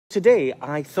Today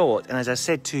I thought, and as I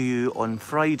said to you on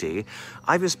Friday,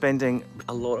 I was spending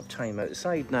a lot of time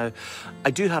outside. Now, I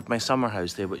do have my summer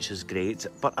house there, which is great,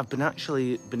 but I've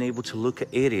actually been able to look at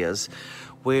areas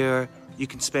where you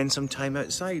can spend some time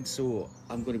outside. So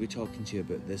I'm going to be talking to you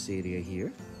about this area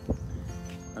here.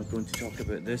 I'm going to talk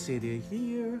about this area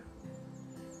here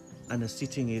and a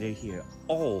seating area here,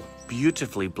 all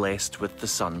beautifully blessed with the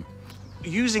sun.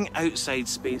 Using outside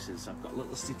spaces, I've got a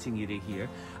little seating area here,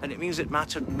 and it means it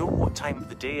matters no what time of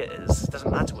the day it is. It doesn't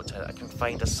matter what time, I can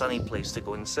find a sunny place to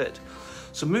go and sit.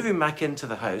 So moving back into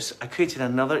the house, I created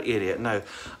another area. Now,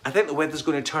 I think the weather's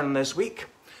going to turn this week,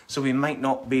 so we might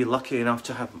not be lucky enough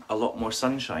to have a lot more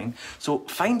sunshine. So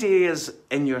find areas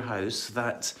in your house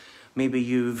that maybe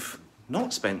you've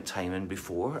not spent time in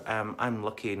before. I'm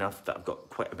lucky enough that I've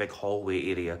got quite a big hallway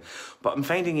area, but I'm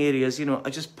finding areas, you know, I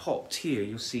just popped here,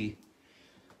 you'll see,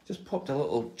 just popped a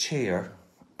little chair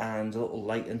and a little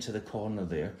light into the corner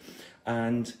there.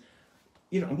 And,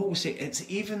 you know, I'm always saying, it's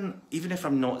even if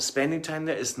I'm not spending time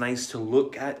there, it's nice to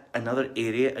look at another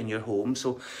area in your home.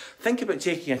 So think about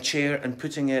taking a chair and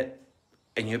putting it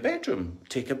in your bedroom.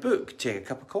 Take a book, take a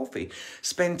cup of coffee,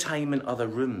 spend time in other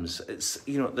rooms. It's,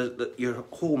 you know, your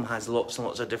home has lots and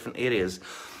lots of different areas.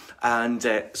 And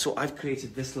so I've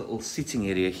created this little seating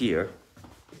area here,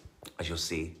 as you'll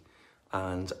see.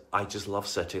 And I just love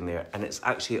sitting there, and it's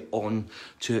actually on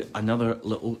to another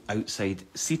little outside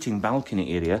seating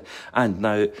balcony area. And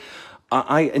now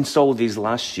I installed these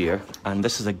last year, and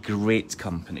this is a great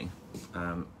company,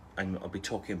 and I'll be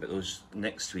talking about those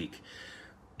next week.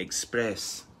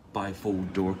 Express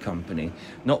Bifold Door Company.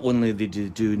 Not only do they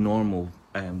do normal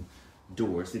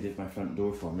doors, they did my front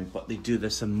door for me, but they do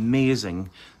this amazing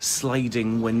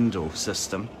sliding window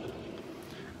system.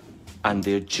 And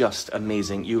they're just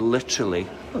amazing. You literally,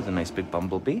 oh, there's a nice big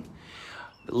bumblebee.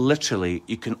 Literally,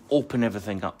 you can open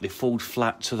everything up. They fold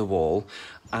flat to the wall.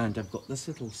 And I've got this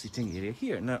little seating area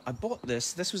here. Now, I bought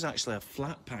this. This was actually a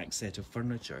flat pack set of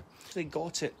furniture. They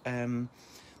got it,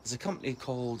 there's a company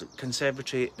called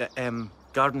Conservatory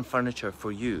Garden Furniture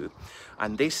for You.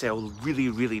 And they sell really,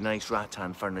 really nice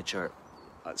rattan furniture.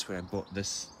 That's where I bought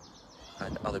this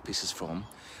and other pieces from.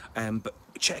 But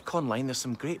check online, there's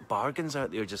some great bargains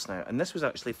out there just now. And this was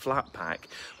actually flat pack,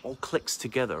 all clicks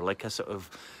together like a sort of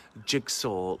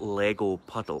jigsaw Lego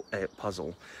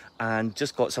puzzle. And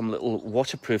just got some little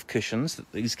waterproof cushions.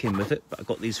 These came with it, but I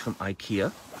got these from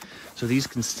IKEA. So these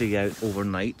can stay out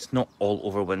overnight, not all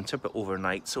over winter, but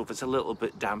overnight. So if it's a little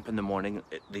bit damp in the morning,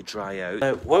 they dry out.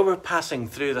 Now, while we're passing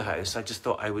through the house, I just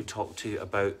thought I would talk to you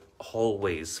about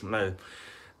hallways. Now,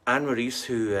 Anne Maurice,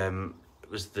 who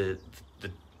was the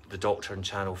doctor on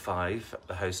Channel 5,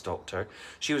 the house doctor,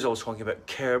 she was always talking about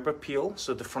curb appeal,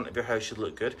 so the front of your house should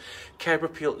look good. Curb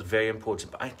appeal is very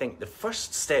important, but I think the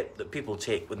first step that people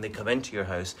take when they come into your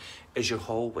house is your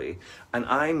hallway. And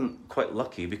I'm quite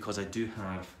lucky because I do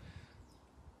have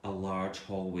a large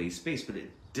hallway space, but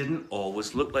it didn't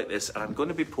always look like this. And I'm going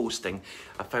to be posting,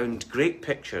 I found great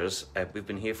pictures, we've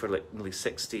been here for like nearly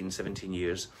 16, 17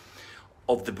 years,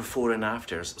 of the before and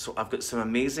afters. So I've got some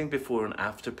amazing before and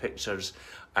after pictures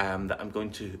that I'm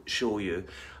going to show you,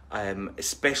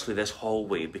 especially this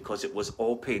hallway, because it was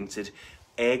all painted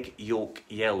egg yolk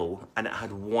yellow and it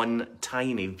had one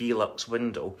tiny Velux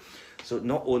window. So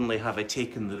not only have I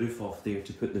taken the roof off there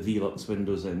to put the Velux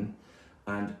windows in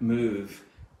and move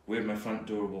where my front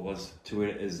door was to where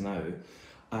it is now,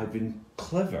 I've been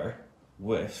clever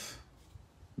with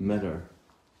mirror.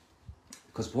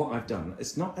 Because what I've done,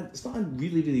 it's not a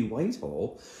really, really wide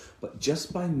hall, but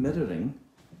just by mirroring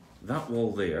that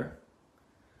wall there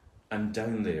and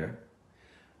down there,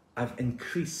 I've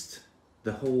increased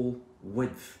the whole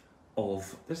width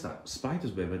of, there's that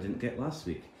spider's web I didn't get last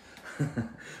week.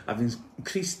 I've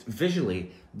increased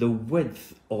visually the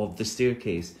width of the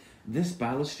staircase. This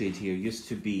balustrade here used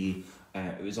to be,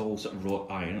 it was all sort of wrought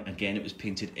iron. Again, it was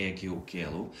painted egg yolk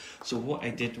yellow. So what I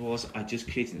did was, I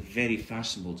just created it very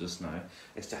fashionable just now,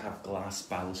 is to have glass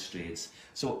balustrades.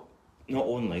 So not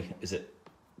only is it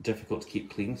difficult to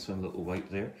keep clean, so a little wipe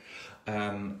there,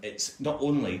 it's not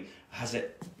only has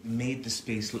it made the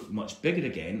space look much bigger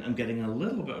again, I'm getting a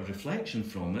little bit of reflection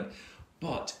from it,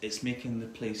 but it's making the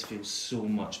place feel so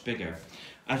much bigger.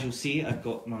 As you'll see, I've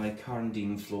got my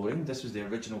Carndean flooring. This was the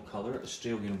original colour,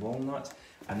 Australian walnut,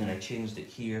 and then I changed it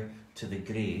here to the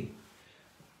grey.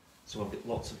 So I've got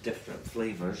lots of different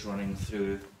flavours running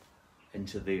through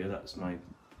into there. That's my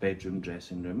bedroom,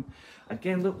 dressing room.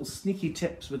 Again, little sneaky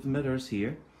tips with mirrors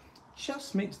here.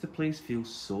 Just makes the place feel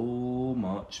so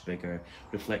much bigger,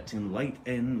 reflecting light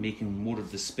in, making more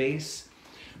of the space.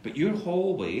 But your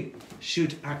hallway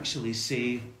should actually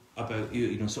say about you,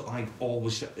 you know, so I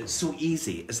always, it's so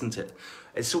easy, isn't it?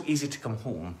 It's so easy to come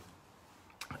home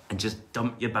and just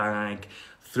dump your bag,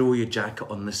 throw your jacket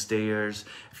on the stairs.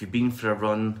 If you've been for a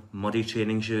run, muddy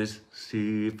training shoes,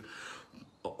 safe.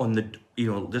 On the,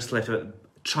 you know, just let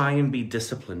it, try and be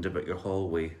disciplined about your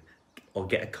hallway, or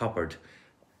get a cupboard.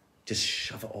 Just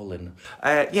shove it all in.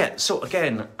 Yeah, so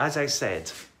again, as I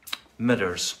said,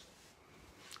 mirrors.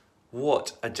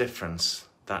 What a difference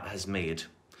that has made.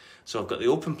 So I've got the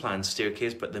open plan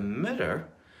staircase, but the mirror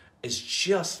is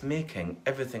just making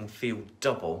everything feel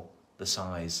double the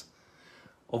size.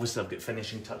 Obviously I've got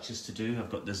finishing touches to do. I've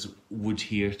got this wood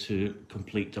here to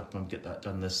complete up and get that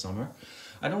done this summer.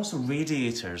 And also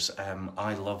radiators,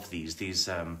 I love these. These,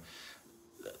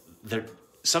 they're,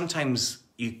 sometimes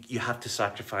you have to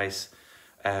sacrifice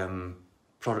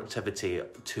productivity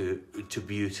to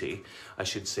beauty, I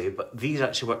should say, but these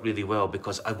actually work really well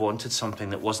because I wanted something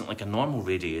that wasn't like a normal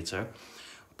radiator,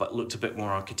 but looked a bit more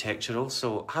architectural.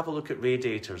 So have a look at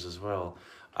radiators as well.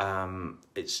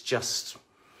 It's just,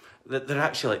 they're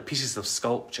actually like pieces of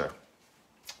sculpture.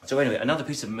 So anyway, another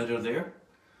piece of mirror there,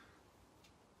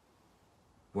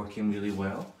 working really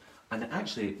well. And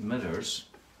actually mirrors,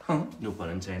 no pun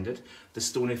intended, the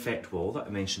stone effect wall that I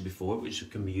mentioned before, which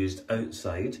can be used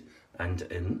outside and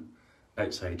in,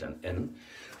 outside and in.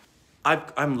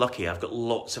 I'm lucky, I've got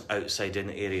lots of outside in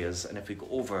areas, and if we go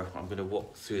over, I'm going to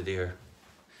walk through there.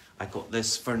 I got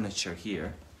this furniture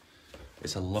here.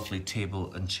 It's a lovely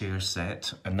table and chair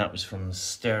set, and that was from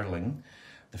Sterling,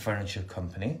 the furniture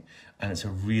company, and it's a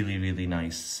really, really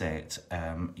nice set.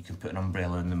 You can put an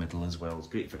umbrella in the middle as well. It's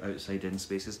great for outside in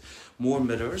spaces. More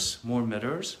mirrors, more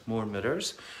mirrors, more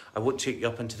mirrors. I won't take you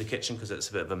up into the kitchen because it's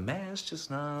a bit of a mess just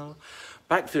now.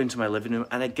 Back through into my living room,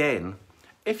 and again,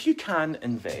 if you can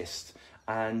invest,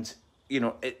 and you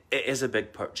know, it is a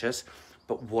big purchase,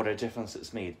 but what a difference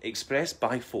it's made. Express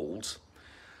bifolds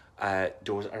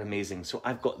doors are amazing. So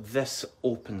I've got this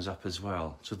opens up as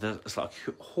well. So there's like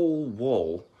a whole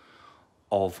wall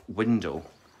of window,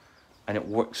 and it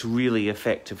works really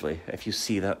effectively if you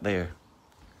see that there.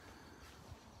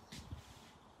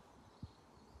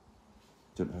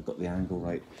 Don't know if I've got the angle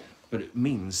right, but it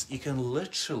means you can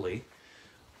literally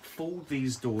fold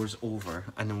these doors over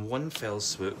and in one fell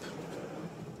swoop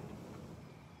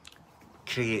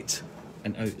create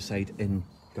an outside in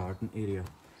garden area.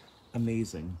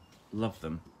 Amazing. Love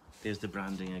them. There's the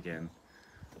branding again.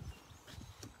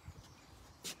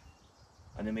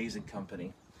 An amazing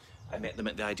company. I met them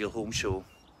at the Ideal Home Show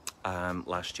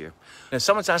last year. Now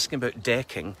someone's asking about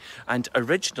decking, and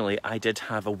originally I did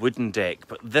have a wooden deck,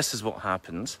 but this is what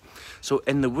happens. So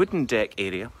in the wooden deck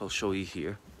area, I'll show you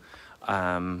here,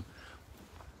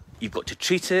 you've got to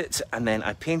treat it, and then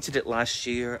I painted it last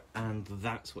year, and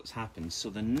that's what's happened. So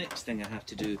the next thing I have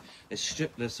to do is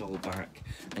strip this all back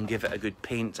and give it a good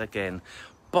paint again.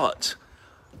 But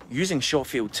using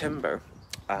Shawfield timber,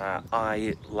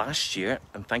 I last year,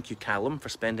 and thank you Callum for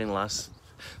spending last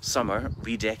summer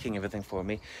redecking everything for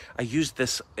me, I used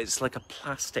this, it's like a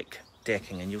plastic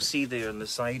decking, and you'll see there on the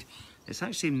side, it's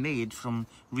actually made from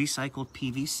recycled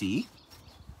PVC,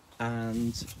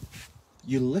 and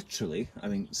you literally, I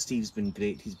mean, Steve's been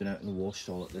great, he's been out and washed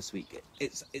all it this week.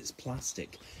 It's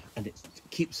plastic, and it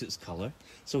keeps its colour.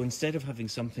 So instead of having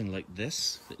something like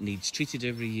this that needs treated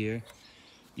every year,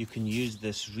 you can use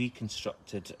this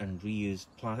reconstructed and reused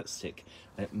plastic,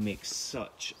 and it makes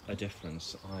such a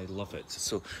difference. I love it.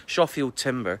 So Shawfield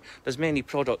timber, there's many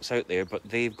products out there, but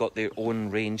they've got their own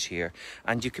range here,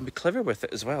 and you can be clever with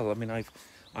it as well. I mean,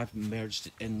 I've merged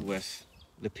it in with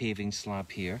the paving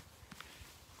slab here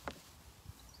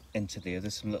into there.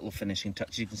 There's some little finishing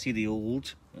touches. You can see the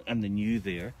old and the new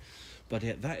there, but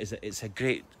it's a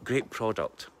great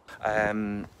product.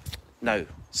 Now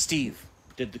Steve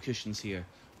did the cushions here.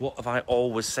 What have I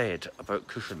always said about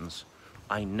cushions?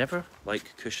 I never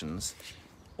like cushions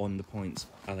on the points.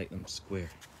 I like them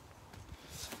square,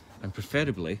 and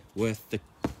preferably with the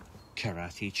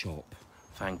karate chop.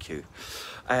 Thank you.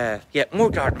 Yeah, more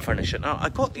garden furniture. Now I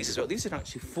got these as well. These are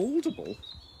actually foldable,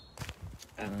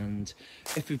 and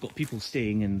if we've got people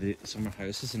staying in the summer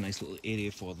house, there's a nice little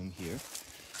area for them here.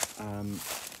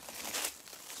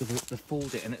 So they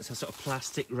fold it, and it's a sort of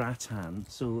plastic rattan,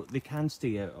 so they can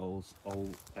stay out all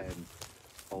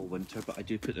winter, but I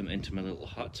do put them into my little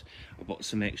hut. I bought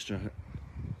some extra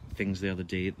things the other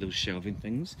day, those shelving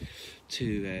things,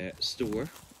 to store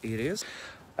areas.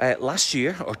 Last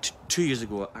year, or 2 years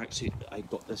ago, actually, I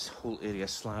got this whole area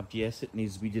slabbed. Yes, it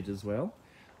needs weeded as well,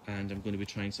 and I'm going to be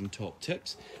trying some top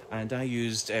tips. And I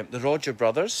used the Roger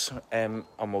Brothers,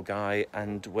 Guy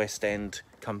and West End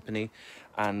company,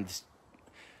 and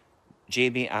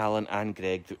Jamie, Alan and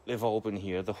Greg, they've all been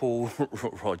here, the whole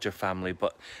Roger family,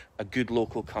 but a good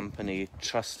local company,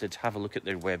 trusted. Have a look at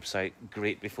their website,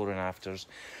 great before and afters.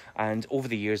 And over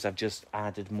the years, I've just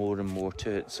added more and more to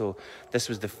it. So this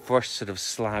was the first sort of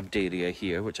slabbed area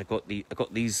here, which I got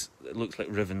these, it looks like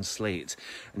riven slate.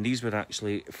 And these were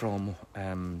actually from,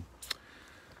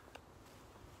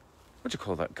 what do you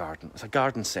call that garden? It's a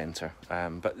garden centre,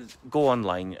 but go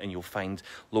online and you'll find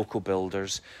local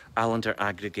builders. Allender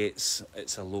Aggregates,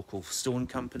 it's a local stone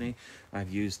company I've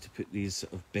used to put these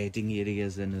sort of bedding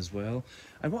areas in as well.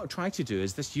 And what I try to do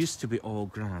is, this used to be all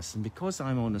grass, and because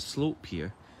I'm on a slope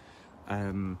here,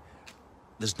 it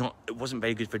wasn't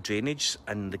very good for drainage,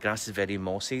 and the grass is very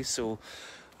mossy, so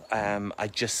I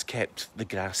just kept the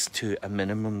grass to a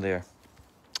minimum there.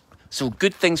 So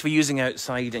good things for using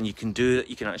outside, and you can do it.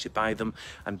 You can actually buy them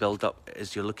and build up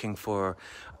as you're looking for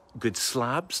good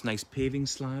slabs, nice paving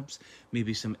slabs,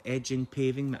 maybe some edging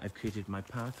paving that I've created my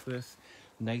path with.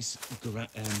 Nice sort of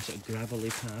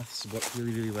gravelly paths work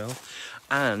really, really well.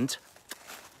 And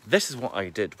this is what I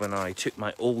did when I took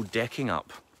my old decking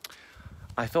up.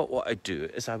 I thought what I'd do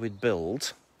is I would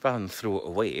build, rather than throw it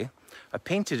away, I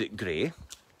painted it grey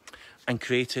and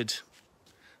created,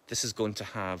 this is going to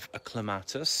have a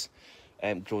clematis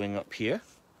growing up here,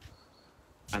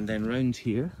 and then round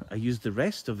here I used the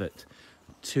rest of it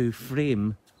to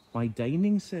frame my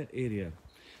dining set area.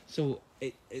 So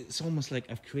it's almost like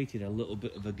I've created a little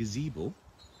bit of a gazebo,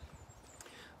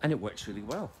 and it works really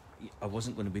well. I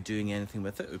wasn't going to be doing anything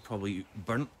with it. It would probably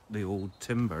burnt the old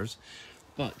timbers,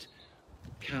 but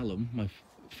Callum, my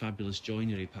fabulous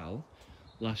joinery pal,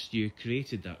 last year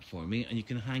created that for me, and you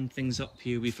can hang things up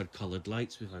here. We've had coloured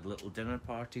lights, we've had little dinner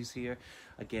parties here.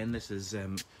 Again, this is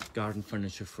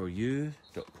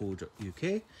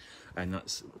gardenfurnitureforyou.co.uk, and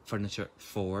that's furniture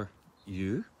for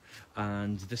you.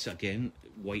 And this again,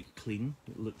 white clean,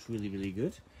 it looks really, really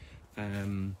good.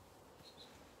 And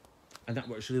that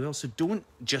works really well. So don't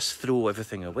just throw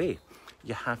everything away.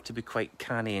 You have to be quite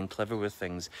canny and clever with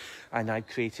things. And I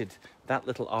created that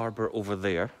little arbour over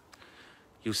there.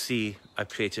 You'll see I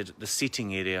created the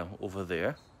seating area over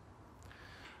there.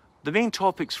 The main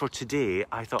topics for today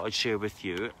I thought I'd share with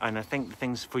you, and I think the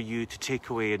things for you to take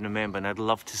away and remember, and I'd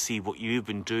love to see what you've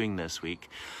been doing this week.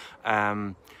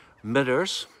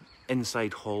 Mirrors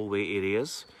inside hallway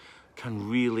areas can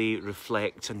really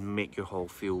reflect and make your hall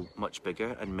feel much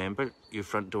bigger. And remember, your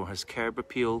front door has curb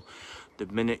appeal. The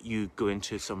minute you go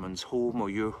into someone's home or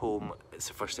your home, it's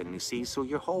the first thing they see. So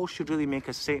your hall should really make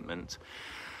a statement.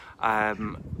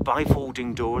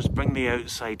 Bifolding doors, bring the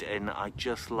outside in. I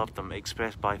just love them.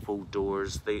 Express bifold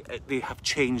doors. They have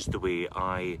changed the way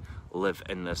I live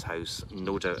in this house,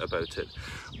 no doubt about it.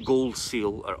 Gold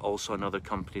Seal are also another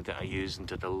company that I use and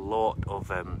did a lot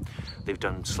of, they've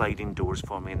done sliding doors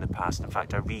for me in the past. In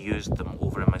fact, I reused them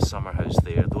over in my summer house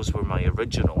there. Those were my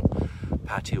original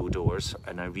patio doors,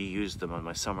 and I reused them on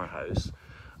my summer house.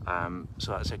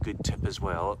 So that's a good tip as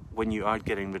well. When you are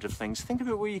getting rid of things, think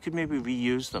about where you could maybe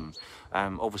reuse them.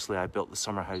 Obviously I built the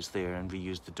summer house there and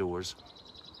reused the doors.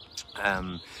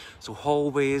 So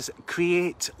hallways,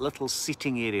 create little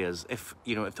seating areas. If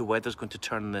the weather's going to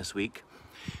turn this week,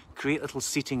 create little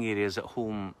seating areas at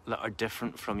home that are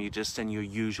different from you just in your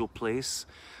usual place.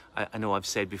 I know I've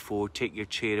said before, take your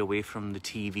chair away from the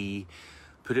TV,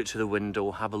 put it to the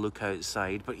window, have a look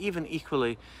outside. But even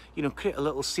equally, create a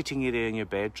little seating area in your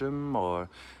bedroom, or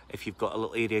if you've got a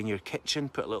little area in your kitchen,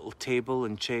 put a little table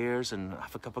and chairs and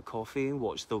have a cup of coffee and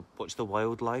watch the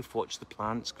wildlife, watch the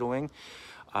plants growing.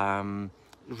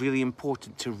 Really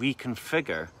important to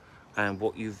reconfigure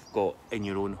what you've got in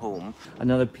your own home.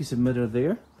 Another piece of mirror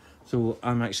there. So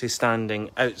I'm actually standing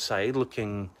outside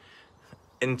looking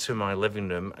into my living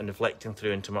room and reflecting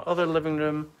through into my other living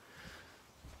room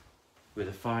where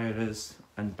the fire is,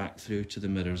 and back through to the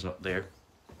mirrors up there.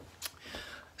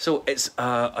 So it's,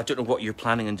 I don't know what you're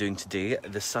planning on doing today.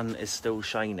 The sun is still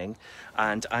shining,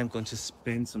 and I'm going to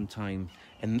spend some time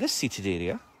in this seated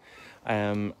area.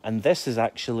 And this is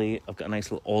actually, I've got a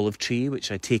nice little olive tree, which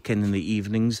I take in the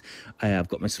evenings. I've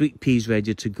got my sweet peas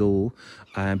ready to go.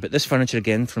 But this furniture,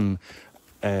 again, from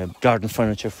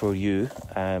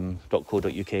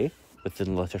gardenfurnitureforyou.co.uk. with the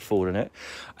letter 4 in it.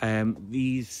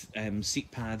 These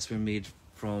seat pads were made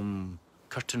from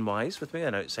Curtain Wise with me,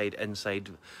 and outside, inside,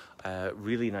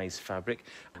 really nice fabric.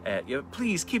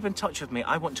 Please keep in touch with me.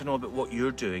 I want to know about what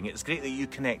you're doing. It's great that you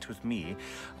connect with me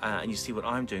and you see what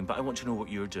I'm doing, but I want to know what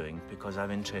you're doing because I'm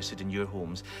interested in your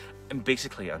homes, and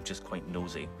basically I'm just quite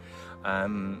nosy.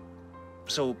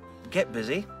 So get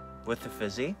busy with the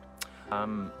fizzy,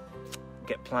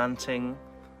 get planting,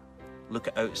 look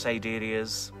at outside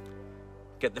areas,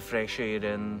 get the fresh air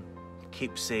in,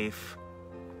 keep safe,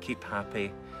 keep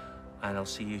happy, and I'll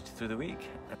see you through the week.